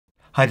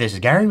Hi, this is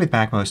Gary with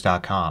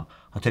MACMOST.com.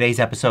 On today's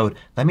episode,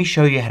 let me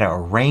show you how to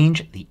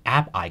arrange the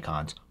app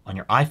icons on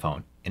your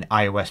iPhone in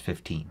iOS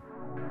 15.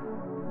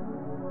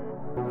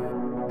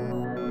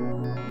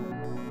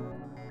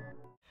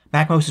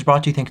 MACMOST is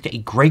brought to you thanks to a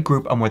great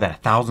group of more than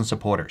 1,000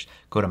 supporters.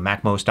 Go to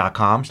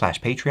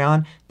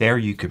MACMOST.com/Patreon. There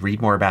you could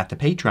read more about the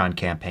Patreon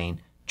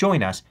campaign,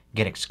 join us,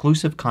 get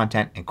exclusive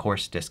content and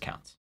course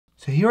discounts.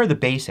 So here are the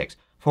basics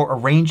for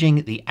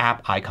arranging the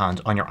app icons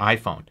on your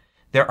iPhone.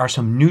 There are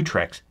some new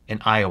tricks in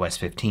iOS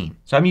 15.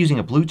 So I'm using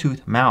a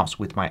Bluetooth mouse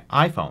with my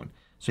iPhone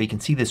so you can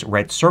see this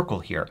red circle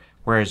here,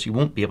 whereas you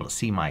won't be able to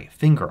see my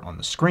finger on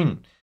the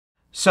screen.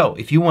 So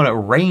if you want to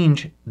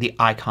arrange the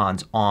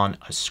icons on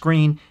a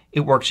screen,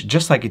 it works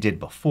just like it did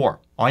before.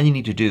 All you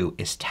need to do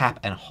is tap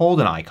and hold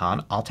an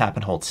icon. I'll tap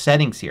and hold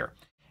Settings here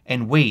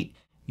and wait.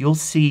 You'll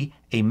see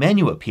a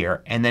menu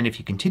appear, and then if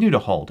you continue to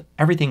hold,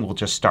 everything will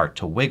just start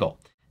to wiggle.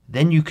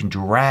 Then you can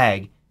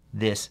drag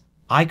this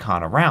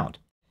icon around.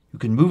 You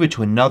can move it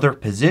to another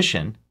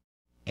position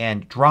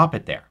and drop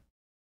it there.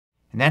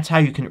 And that's how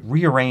you can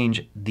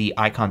rearrange the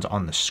icons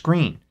on the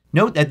screen.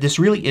 Note that this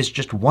really is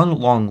just one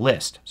long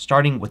list,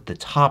 starting with the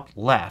top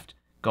left,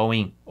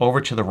 going over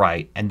to the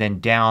right, and then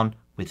down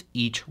with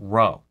each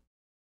row.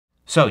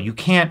 So you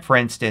can't, for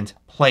instance,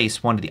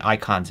 place one of the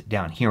icons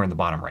down here in the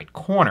bottom right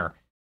corner.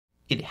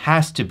 It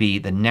has to be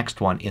the next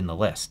one in the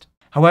list.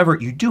 However,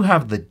 you do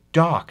have the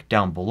dock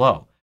down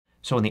below.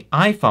 So in the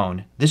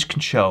iPhone, this can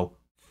show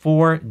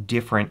 4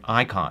 different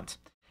icons.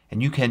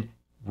 And you can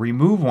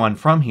remove one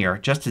from here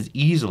just as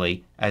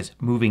easily as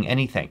moving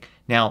anything.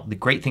 Now the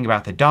great thing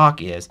about the dock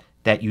is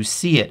that you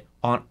see it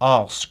on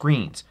all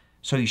screens.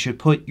 So you should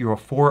put your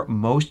 4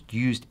 most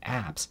used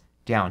apps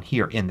down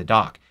here in the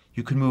dock.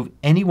 You can move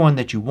any one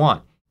that you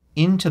want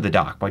into the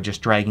dock by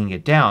just dragging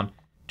it down,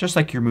 just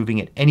like you're moving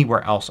it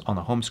anywhere else on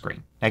the home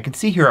screen. Now I can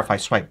see here if I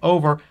swipe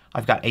over,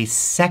 I've got a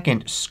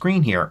second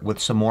screen here with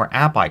some more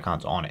app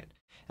icons on it.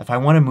 If I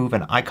want to move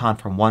an icon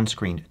from one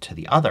screen to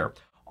the other,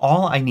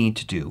 all I need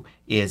to do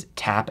is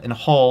tap and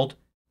hold,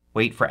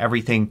 wait for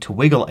everything to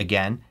wiggle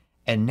again,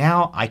 and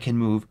now I can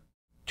move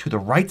to the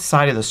right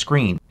side of the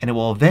screen and it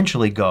will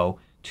eventually go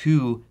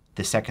to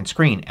the second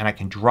screen and I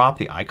can drop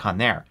the icon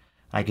there.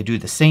 I could do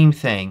the same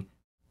thing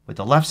with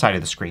the left side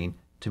of the screen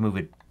to move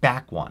it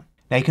back one.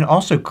 Now you can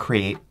also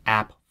create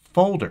app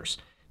folders.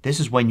 This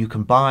is when you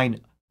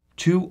combine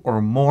 2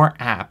 or more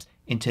apps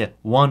into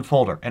one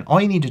folder, and all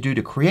you need to do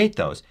to create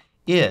those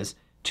is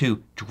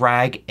to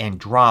drag and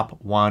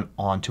drop one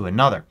onto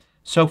another.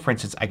 So for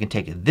instance, I can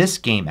take this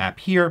game app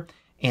here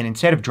and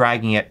instead of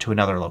dragging it to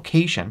another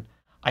location,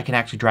 I can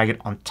actually drag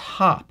it on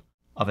top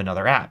of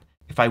another app.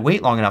 If I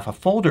wait long enough, a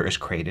folder is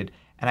created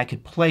and I can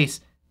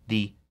place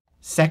the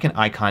second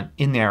icon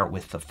in there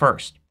with the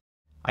first.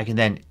 I can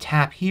then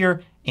tap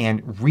here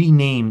and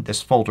rename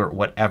this folder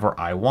whatever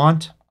I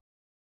want.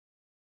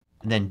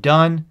 And then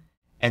done.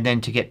 And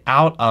then to get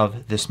out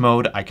of this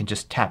mode, I can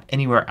just tap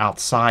anywhere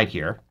outside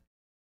here.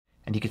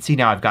 And you can see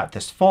now I've got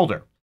this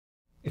folder.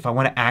 If I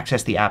want to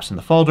access the apps in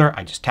the folder,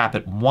 I just tap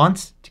it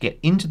once to get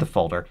into the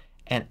folder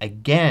and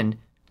again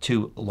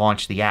to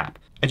launch the app.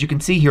 As you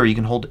can see here, you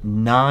can hold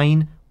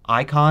 9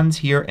 icons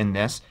here in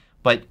this,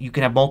 but you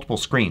can have multiple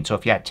screens. So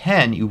if you had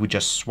 10, you would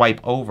just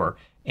swipe over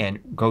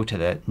and go to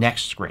the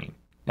next screen.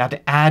 Now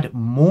to add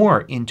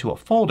more into a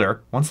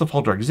folder, once the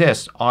folder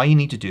exists, all you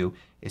need to do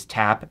is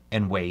tap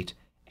and wait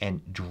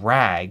and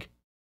drag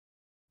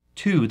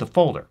to the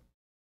folder.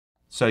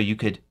 So you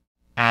could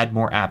add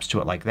more apps to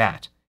it like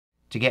that.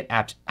 To get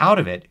apps out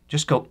of it,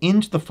 just go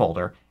into the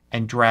folder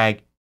and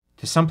drag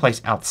to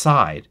someplace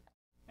outside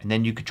and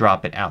then you could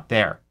drop it out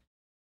there.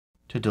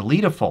 To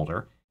delete a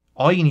folder,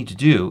 all you need to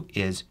do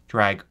is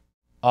drag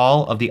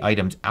all of the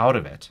items out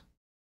of it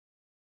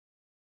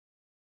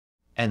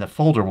and the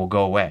folder will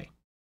go away.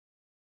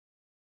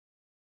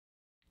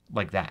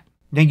 Like that.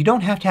 Now you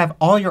don't have to have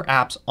all your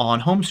apps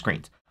on home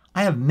screens.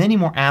 I have many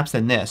more apps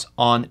than this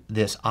on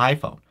this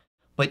iPhone,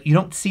 but you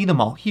don't see them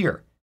all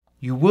here.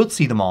 You will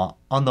see them all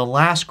on the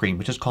last screen,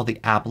 which is called the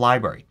app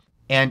library.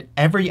 And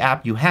every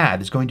app you have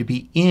is going to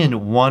be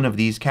in one of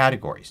these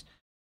categories.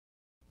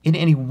 In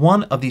any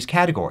one of these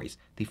categories,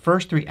 the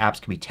first 3 apps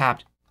can be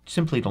tapped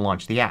simply to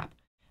launch the app.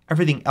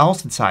 Everything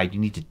else inside you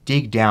need to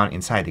dig down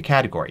inside the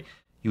category.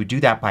 You would do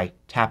that by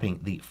tapping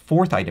the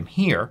 4th item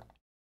here.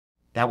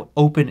 That would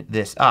open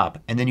this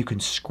up and then you can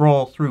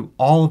scroll through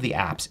all of the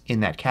apps in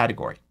that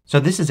category. So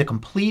this is a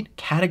complete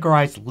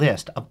categorized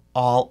list of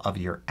all of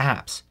your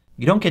apps.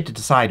 You don't get to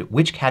decide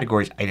which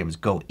categories items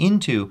go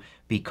into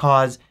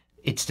because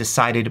it's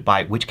decided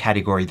by which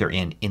category they're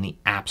in the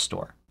App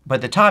Store. But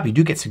at the top you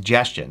do get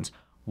suggestions,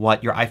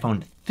 what your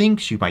iPhone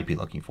thinks you might be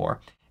looking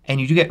for,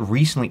 and you do get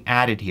recently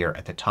added here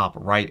at the top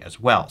right as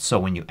well. So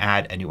when you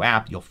add a new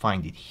app you'll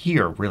find it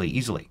here really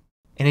easily.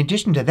 In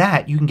addition to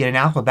that, you can get an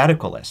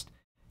alphabetical list.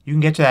 You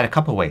can get to that a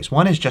couple ways.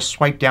 One is just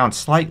swipe down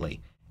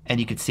slightly and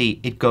you can see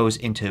it goes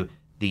into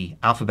the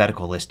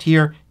alphabetical list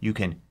here. You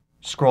can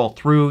scroll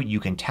through. You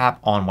can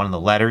tap on one of the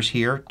letters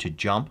here to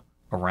jump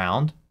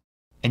around.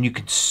 And you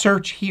can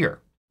search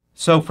here.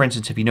 So for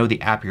instance, if you know the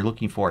app you're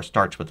looking for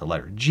starts with the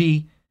letter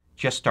G,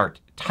 just start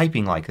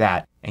typing like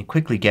that and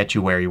quickly get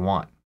you where you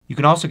want. You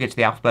can also get to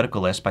the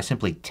alphabetical list by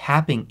simply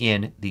tapping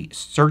in the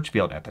search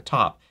field at the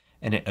top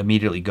and it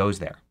immediately goes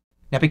there.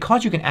 Now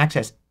because you can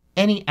access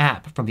any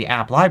app from the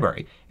app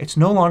library, it's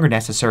no longer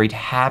necessary to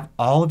have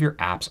all of your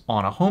apps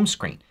on a home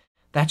screen.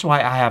 That's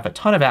why I have a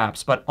ton of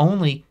apps, but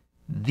only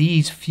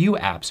these few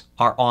apps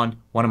are on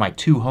one of my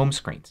 2 home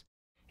screens.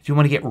 If you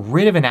want to get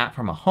rid of an app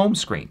from a home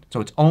screen,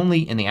 so it's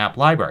only in the app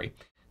library,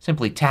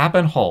 simply tap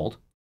and hold,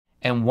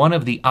 and one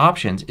of the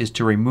options is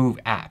to remove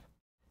app.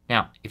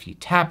 Now if you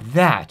tap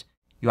that,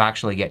 you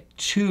actually get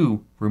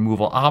 2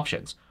 removal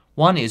options.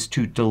 One is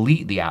to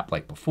delete the app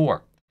like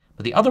before,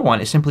 but the other one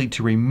is simply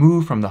to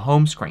remove from the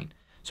home screen.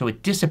 So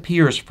it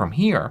disappears from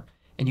here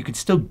and you can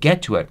still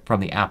get to it from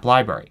the app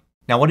library.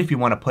 Now what if you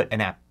want to put an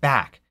app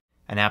back?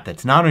 An app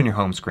that's not on your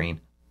home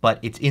screen but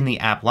it's in the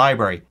app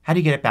library. How do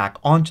you get it back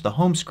onto the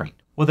home screen?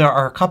 Well, there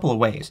are a couple of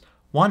ways.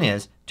 One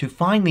is to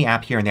find the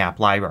app here in the app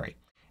library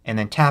and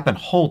then tap and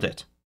hold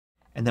it.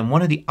 And then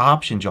one of the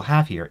options you'll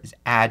have here is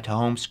add to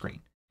home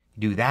screen.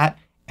 You do that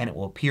and it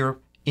will appear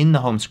in the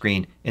home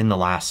screen in the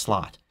last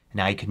slot.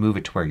 Now you can move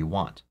it to where you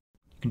want.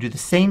 You can do the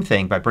same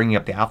thing by bringing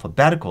up the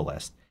alphabetical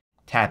list,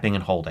 tapping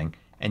and holding,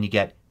 and you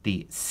get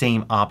the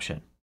same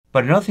option.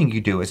 But another thing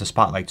you do is a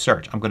spotlight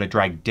search. I'm going to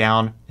drag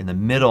down in the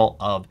middle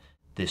of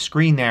the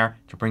screen there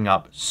to bring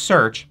up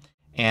search,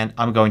 and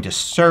I'm going to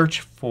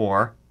search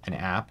for an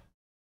app.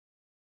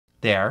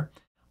 There.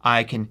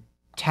 I can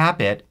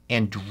tap it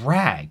and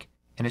drag,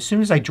 and as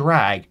soon as I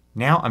drag,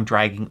 now I'm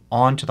dragging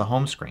onto the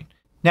home screen.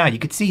 Now you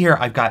can see here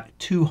I've got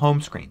 2 home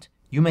screens.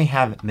 You may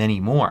have many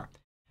more.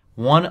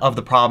 One of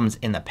the problems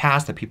in the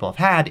past that people have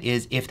had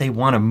is if they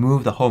want to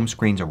move the home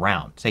screens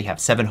around. Say you have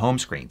 7 home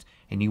screens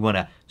and you want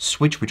to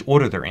switch which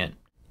order they're in.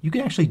 You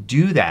can actually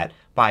do that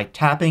by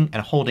tapping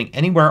and holding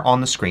anywhere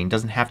on the screen. It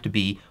doesn't have to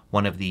be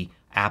one of the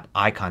app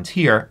icons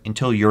here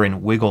until you're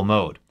in wiggle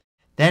mode.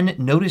 Then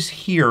notice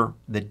here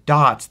the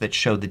dots that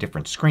show the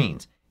different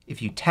screens.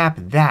 If you tap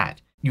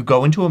that, you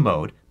go into a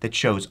mode that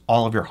shows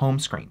all of your home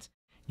screens.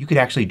 You could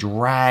actually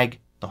drag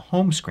the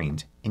home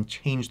screens and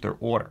change their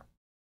order.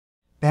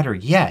 Better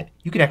yet,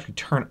 you could actually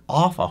turn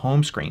off a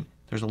home screen.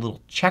 There's a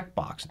little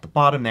checkbox at the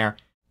bottom there.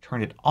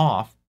 Turn it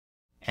off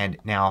and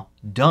now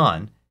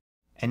done.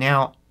 And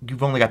now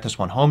you've only got this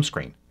one home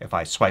screen. If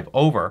I swipe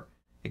over,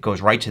 it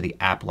goes right to the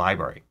app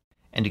library.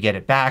 And to get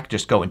it back,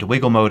 just go into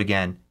wiggle mode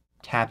again,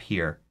 tap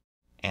here,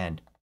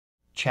 and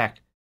check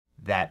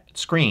that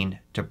screen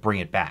to bring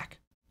it back.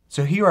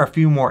 So here are a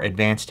few more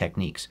advanced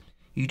techniques.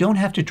 You don't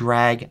have to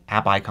drag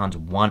app icons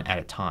one at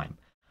a time.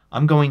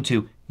 I'm going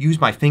to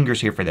use my fingers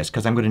here for this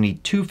because I'm going to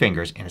need 2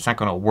 fingers and it's not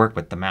going to work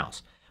with the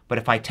mouse. But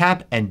if I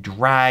tap and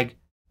drag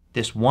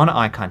this one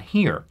icon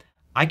here,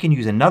 I can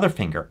use another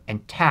finger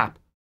and tap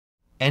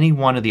any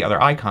one of the other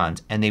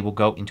icons and they will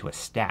go into a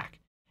stack.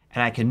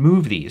 And I can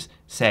move these,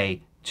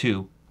 say,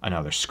 to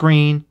another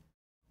screen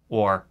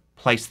or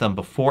place them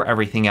before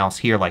everything else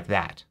here like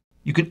that.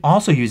 You can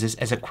also use this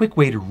as a quick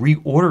way to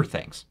reorder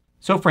things.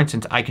 So for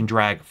instance, I can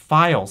drag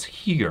files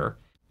here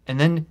and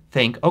then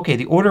think, okay,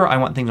 the order I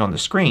want things on the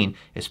screen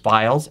is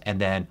files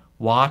and then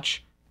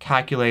watch,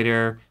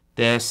 calculator,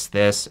 this,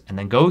 and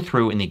then go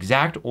through in the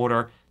exact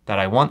order that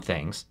I want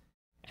things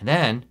and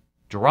then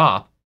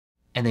drop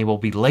and they will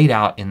be laid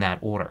out in that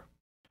order.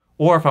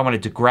 Or if I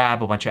wanted to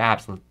grab a bunch of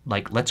apps,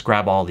 like let's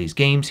grab all these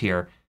games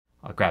here.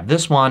 I'll grab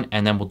this one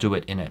and then we'll do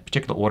it in a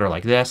particular order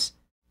like this,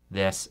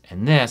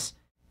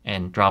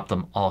 and drop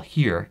them all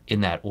here in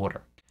that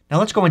order. Now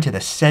let's go into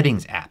the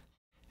Settings app.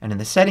 And in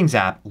the Settings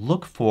app,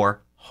 look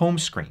for Home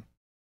Screen.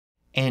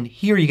 And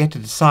here you get to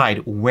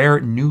decide where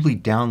newly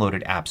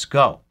downloaded apps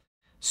go.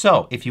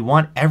 So if you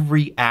want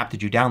every app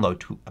that you download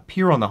to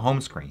appear on the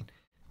home screen,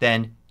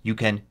 then you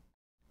can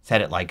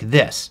set it like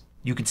this.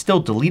 You can still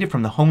delete it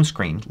from the home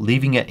screen,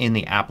 leaving it in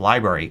the app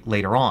library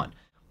later on.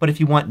 But if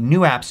you want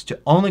new apps to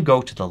only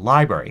go to the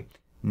library,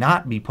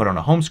 not be put on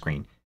a home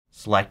screen,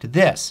 select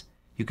this.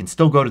 You can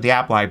still go to the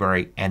app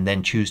library and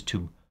then choose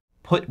to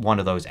put one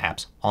of those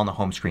apps on the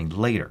home screen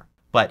later.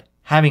 But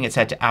having it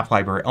set to app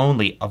library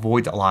only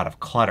avoids a lot of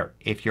clutter.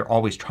 If you're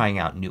always trying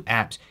out new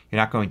apps,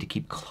 you're not going to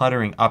keep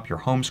cluttering up your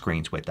home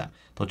screens with them.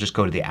 They'll just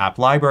go to the app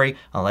library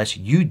unless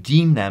you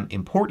deem them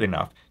important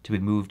enough to be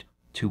moved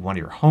to one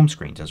of your home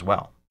screens as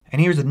well. And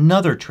here's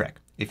another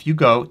trick. If you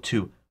go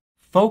to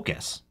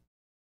Focus,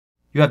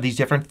 you have these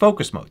different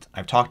focus modes.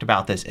 I've talked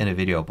about this in a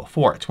video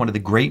before. It's one of the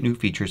great new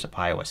features of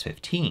iOS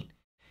 15.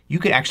 You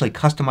can actually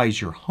customize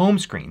your home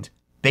screens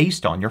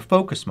based on your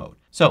focus mode.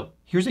 So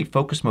here's a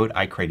focus mode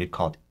I created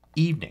called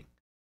Evening.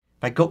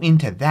 If I go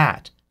into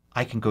that,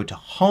 I can go to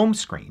Home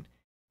Screen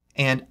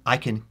and I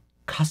can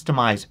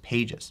customize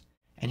pages.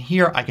 And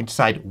here I can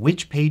decide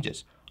which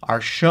pages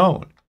are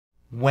shown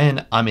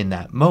when I'm in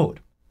that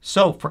mode.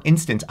 So for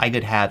instance, I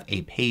could have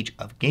a page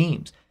of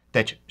games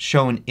that's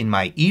shown in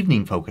my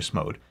evening focus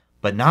mode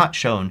but not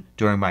shown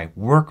during my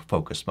work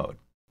focus mode.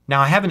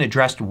 Now I haven't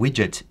addressed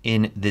widgets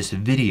in this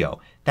video.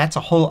 That's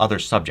a whole other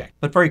subject.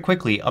 But very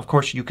quickly, of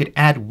course, you could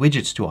add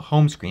widgets to a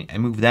home screen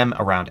and move them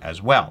around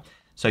as well.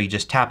 So you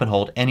just tap and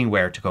hold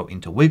anywhere to go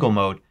into wiggle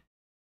mode.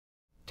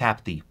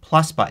 Tap the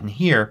plus button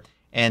here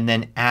and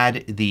then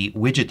add the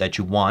widget that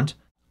you want.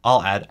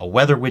 I'll add a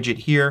weather widget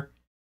here.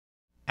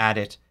 Add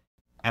it.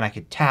 And I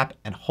could tap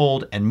and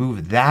hold and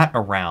move that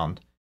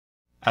around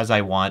as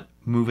I want.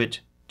 Move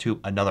it to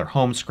another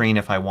home screen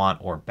if I want,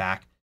 or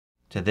back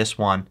to this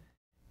one.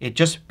 It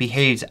just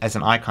behaves as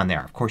an icon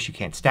there. Of course you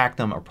can't stack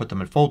them or put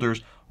them in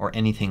folders or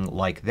anything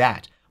like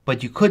that.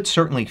 But you could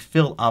certainly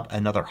fill up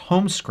another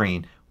home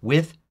screen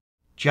with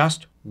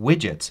just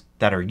widgets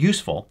that are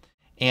useful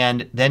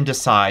and then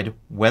decide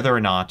whether or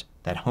not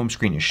that home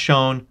screen is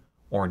shown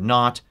or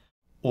not,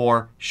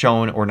 or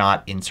shown or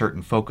not in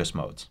certain focus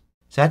modes.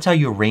 So that's how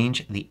you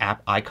arrange the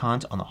app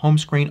icons on the home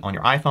screen on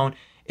your iPhone.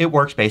 It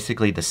works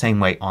basically the same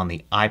way on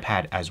the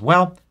iPad as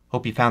well.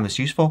 Hope you found this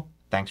useful.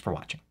 Thanks for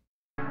watching.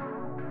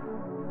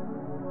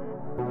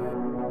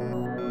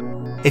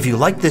 If you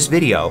liked this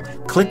video,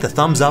 click the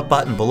thumbs up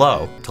button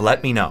below to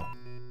let me know.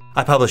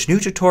 I publish new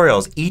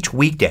tutorials each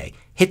weekday.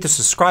 Hit the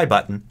subscribe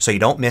button so you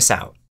don't miss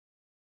out.